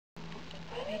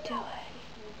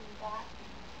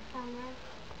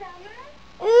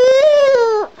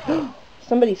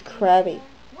Somebody's crabby.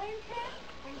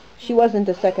 She wasn't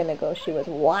a second ago. She was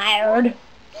wired.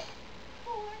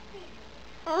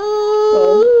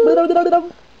 Oh,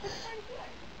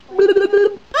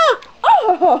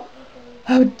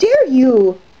 how dare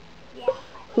you!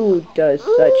 Who does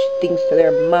such things to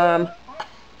their mom?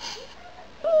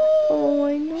 Oh,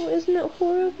 I know. Isn't it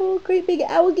horrible? Great big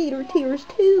alligator tears,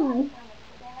 too.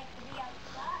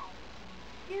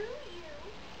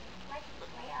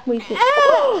 Wait,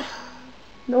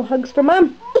 no hugs for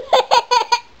Mom.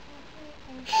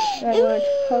 I want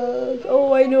hugs.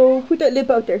 Oh, I know. Put that lip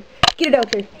out there. Get it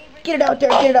out there. Get it out there.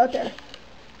 Get it out there.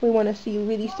 We want to see you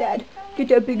really sad. Get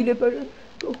that big lip out there.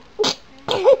 Go.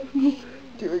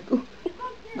 There we go.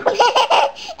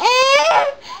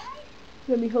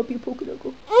 Let me help you poke it out.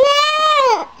 Go.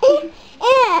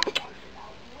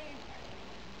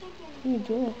 What are you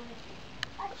doing?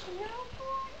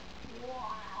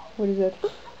 What is that?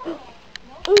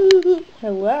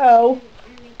 Hello?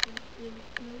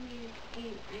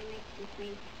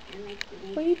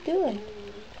 What are you doing?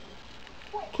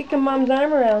 Kicking Mom's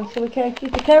arm around so we can't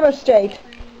keep the camera straight.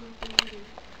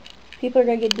 People are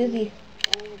gonna get dizzy.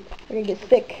 They're gonna get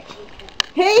sick.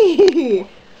 Hey!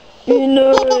 Be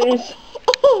nice.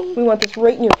 We want this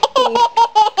right in your face.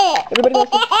 Everybody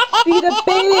wants to see the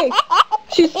baby.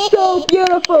 She's so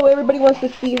beautiful. Everybody wants to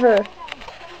see her.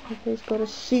 Everybody's got to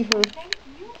see her.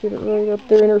 Get it right up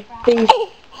there in her face.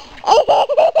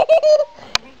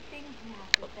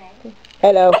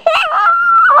 Hello.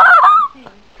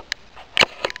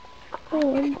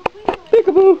 Oh,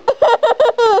 peekaboo.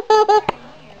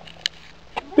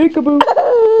 Peekaboo.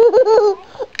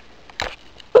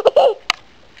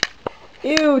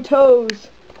 Ew, toes.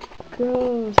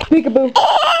 Gross. Peekaboo.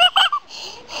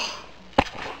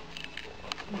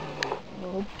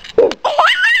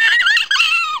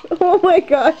 Oh my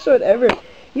gosh, whatever.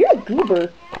 You're a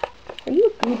goober. Are you a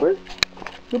goober?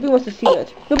 Nobody wants to see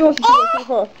that. Nobody wants to see that.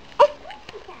 Huh?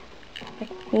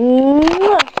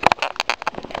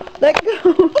 Let go.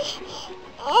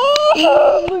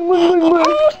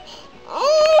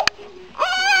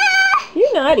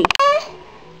 You're naughty.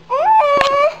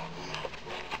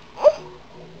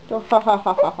 Oh, ha ha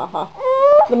ha ha ha ha.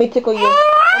 Let me tickle you.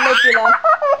 I'll make you laugh.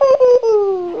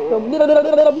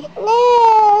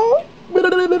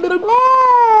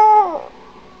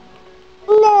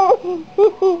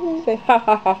 Say ha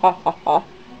ha ha ha ha ha.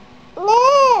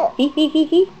 Hee hee hee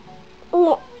hee.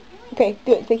 Okay,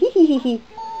 do it. Say hee hee hee hee.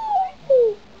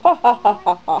 Ha ha ha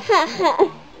ha ha.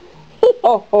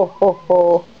 Oh ho ho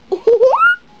ho.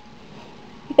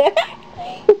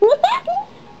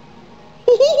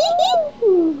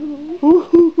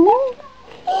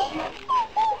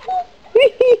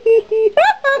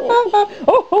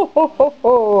 Oh ho ho ho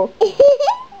ho.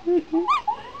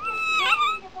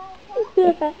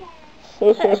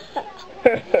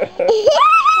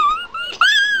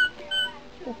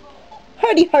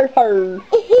 Hardie-Har-Har.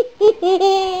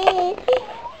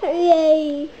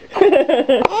 Hooray.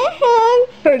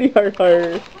 Hardie-Har-Har.